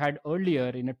that you had earlier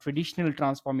in a traditional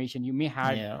transformation, you may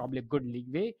had Yeah. probably a good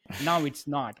leeway. Now it's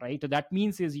not, right? So that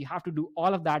means is you have to do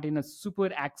all of that in a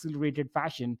super accelerated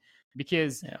fashion,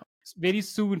 because Yeah. very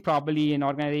soon probably an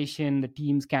organization, the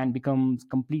teams can become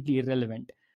completely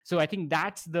irrelevant. So I think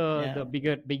that's the Yeah.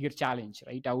 bigger challenge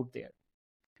right out there,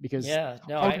 because Yeah.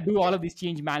 No, how to do all of this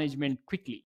change management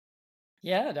quickly.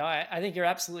 yeah, no, I think you're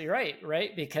absolutely right,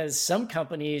 right? Because some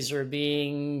companies are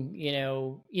being,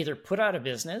 either put out of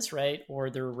business, right?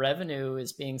 Or their revenue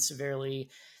is being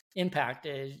severely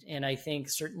impacted. And I think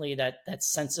certainly that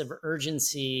sense of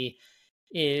urgency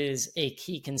is a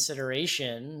key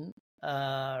consideration,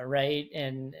 right?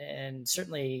 And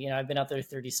certainly, I've been out there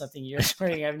 30 something years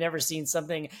working. I've never seen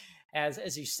something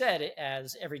as you said,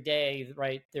 as every day,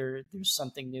 right? There's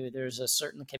something new. There's a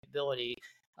certain capability,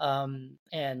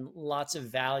 and lots of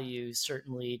value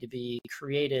certainly to be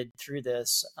created through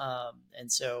this.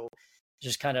 And so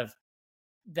just kind of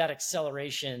that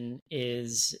acceleration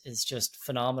is just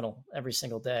phenomenal every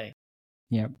single day.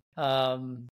 Yeah.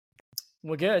 Um,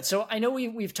 well, good. So I know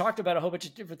we've talked about a whole bunch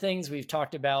of different things. We've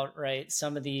talked about right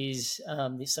some of these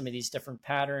different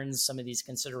patterns, some of these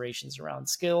considerations around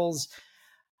skills.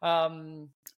 Um,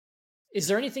 is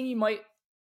there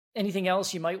anything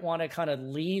else you might want to kind of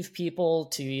leave people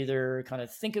to either kind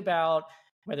of think about,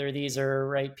 whether these are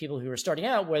right people who are starting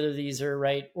out, whether these are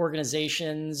right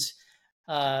organizations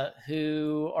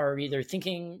who are either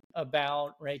thinking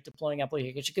about right deploying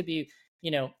applications? It could be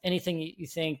anything you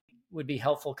think would be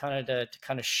helpful kind of to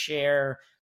kind of share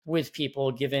with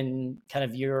people, given kind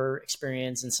of your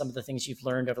experience and some of the things you've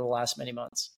learned over the last many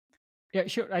months. Yeah,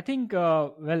 sure. I think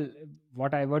well,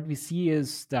 what we see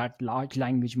is that large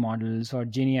language models or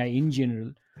Gen AI in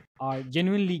general are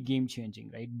genuinely game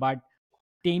changing, right? But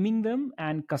taming them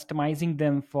and customizing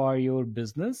them for your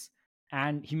business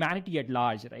and humanity at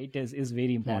large, right, is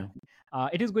very Yeah. important.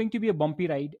 It is going to be a bumpy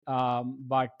ride,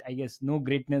 but I guess no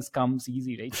greatness comes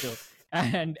easy, right? So,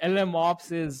 and LM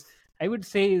Ops is, I would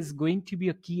say, is going to be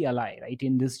a key ally, right,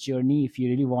 in this journey if you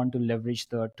really want to leverage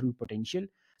the true potential.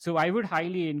 So, I would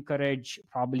highly encourage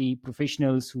probably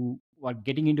professionals who are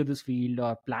getting into this field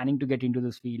or planning to get into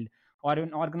this field, or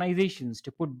in organizations,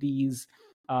 to put these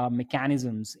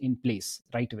mechanisms in place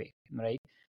right away, right?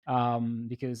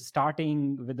 Because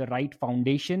starting with the right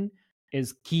foundation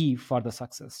is key for the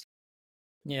success.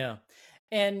 Yeah.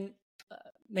 And uh,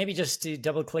 maybe just to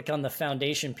double click on the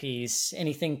foundation piece,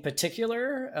 anything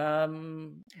particular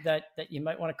that you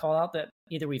might want to call out that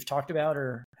either we've talked about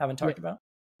or haven't Yeah. talked about?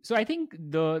 So I think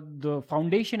the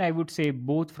foundation, I would say,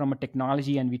 both from a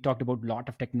technology, and we talked about a lot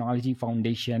of technology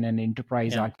foundation and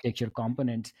enterprise Yeah. architecture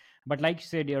components. But like you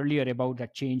said earlier about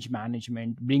that change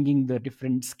management, bringing the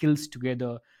different skills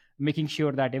together, making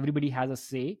sure that everybody has a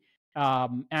say,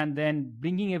 and then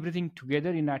bringing everything together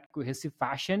in that cohesive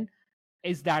fashion,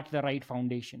 is that the right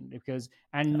foundation? Because,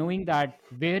 and Yeah. knowing that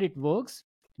where it works,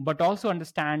 but also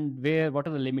understand where, what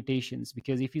are the limitations.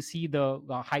 Because if you see the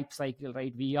hype cycle,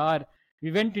 right,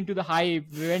 we went into the hype,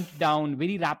 we went down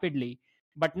very rapidly,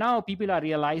 but now people are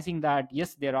realizing that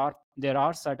yes, there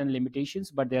are certain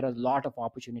limitations, but there are a lot of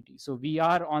opportunities. So we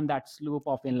are on that slope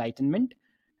of enlightenment,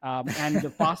 and the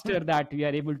faster that we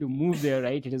are able to move there,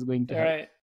 right, it is going to All help. right.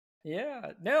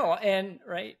 Yeah, no, and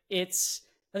right, I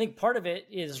think part of it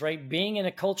is right being in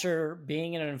a culture,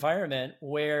 being in an environment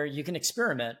where you can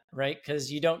experiment, right?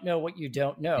 Because you don't know what you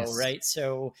don't know, Yes. right?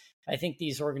 So I think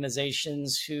these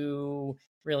organizations who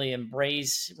really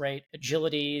embrace right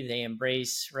agility, they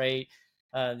embrace right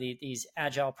these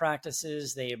agile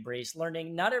practices, they embrace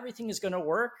learning. Not everything is going to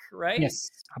work, right? Yes,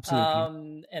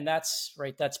 absolutely. And that's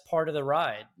right. That's part of the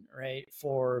ride, right?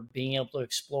 For being able to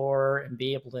explore and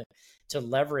be able to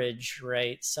leverage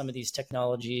right some of these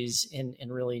technologies in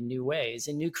really new ways,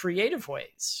 in new creative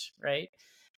ways, right?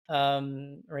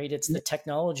 Right. It's the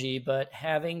technology, but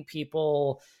having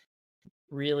people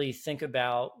really think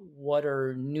about what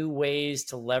are new ways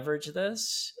to leverage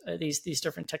these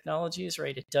different technologies,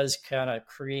 right? It does kind of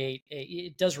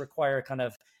it does require kind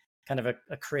of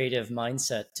a creative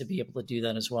mindset to be able to do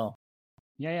that as well.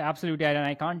 Yeah, yeah, absolutely. And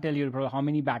I can't tell you, bro, how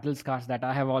many battle scars that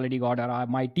I have already got, or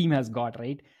my team has got,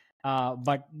 right?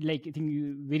 But like, I think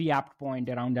you very apt point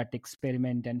around that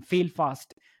experiment and fail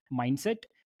fast mindset.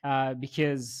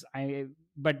 Because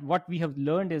but what we have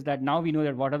learned is that now we know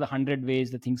that what are the 100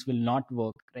 ways that things will not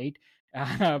work, right?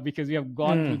 Because we have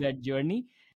gone through Mm, that journey.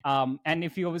 And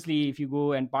if you obviously, if you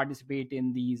go and participate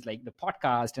in these, like the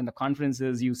podcast and the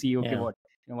conferences, you see, okay, yeah,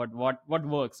 what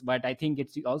works. But I think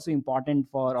it's also important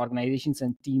for organizations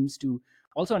and teams to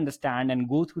also understand and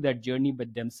go through that journey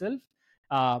with themselves,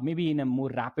 maybe in a more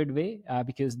rapid way,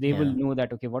 because they will yeah. know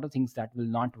that, okay, what are things that will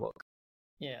not work.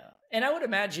 Yeah. And I would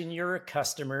imagine your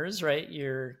customers, right?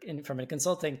 You're in from a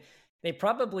consulting, they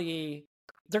probably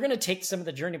they're going to take some of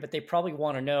the journey, but they probably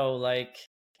want to know like,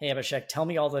 hey, Abhishek, tell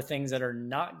me all the things that are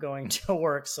not going to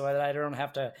work so that I don't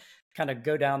have to kind of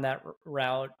go down that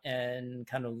route and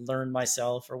kind of learn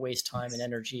myself or waste time and Yes.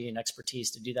 energy and expertise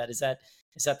to do that. Is that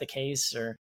the case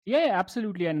or Yeah, yeah,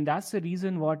 absolutely. And that's the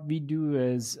reason what we do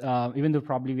is, even though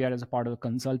probably we are as a part of a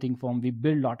consulting firm, we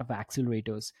build a lot of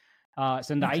accelerators.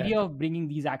 So the okay. idea of bringing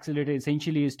these accelerators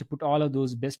essentially is to put all of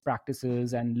those best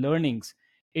practices and learnings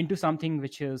into something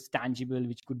which is tangible,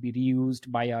 which could be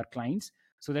reused by our clients,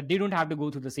 so that they don't have to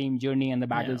go through the same journey and the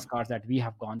battle Yeah. scars that we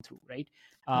have gone through, right?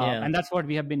 Yeah. And that's what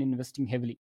we have been investing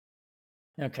heavily.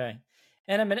 Okay.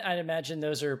 And I'd imagine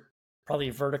those are probably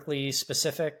vertically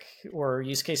specific or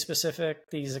use case specific,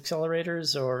 these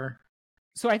accelerators, or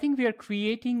So I think we are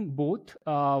creating both.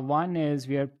 One is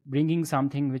we are bringing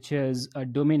something which is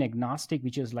domain agnostic,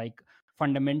 which is like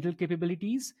fundamental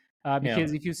capabilities. yeah,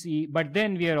 Because if you see, but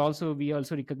then we also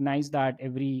recognize that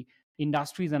every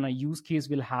industries and a use case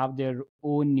will have their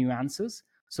own nuances.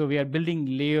 So we are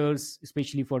building layers,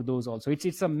 especially for those also.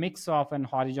 It's a mix of an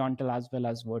horizontal as well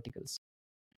as verticals.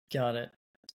 got it.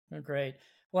 Oh, great.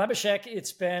 Well, Abhishek,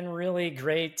 it's been really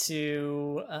great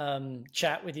to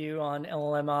chat with you on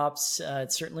LLM ops.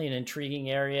 It's certainly an intriguing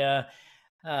area.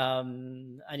 I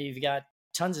know you've got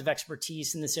tons of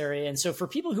expertise in this area, and so for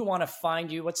people who want to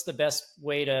find you, what's the best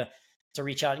way to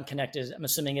reach out and connect? I'm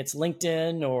assuming it's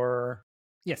LinkedIn or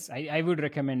Yes, I would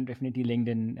recommend definitely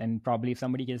LinkedIn, and probably if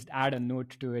somebody can just add a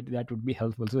note to it, that would be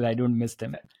helpful so that I don't miss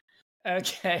them.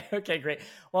 Okay. Okay. Great.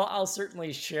 Well, I'll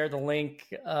certainly share the link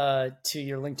to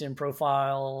your LinkedIn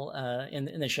profile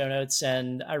in the show notes,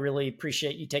 and I really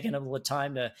appreciate you taking a little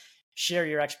time to share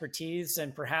your expertise,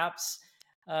 and perhaps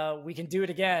we can do it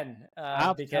again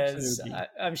because Absolutely.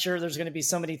 I'm sure there's going to be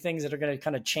so many things that are going to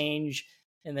kind of change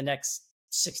in the next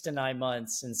 6 to 9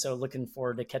 months, and so looking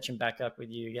forward to catching back up with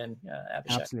you again,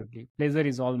 Abhishek. Absolutely. Pleasure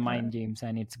is all Uh, mine, James,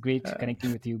 and it's great uh,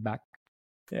 connecting with you back.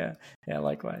 yeah. Yeah.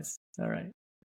 Likewise. All right.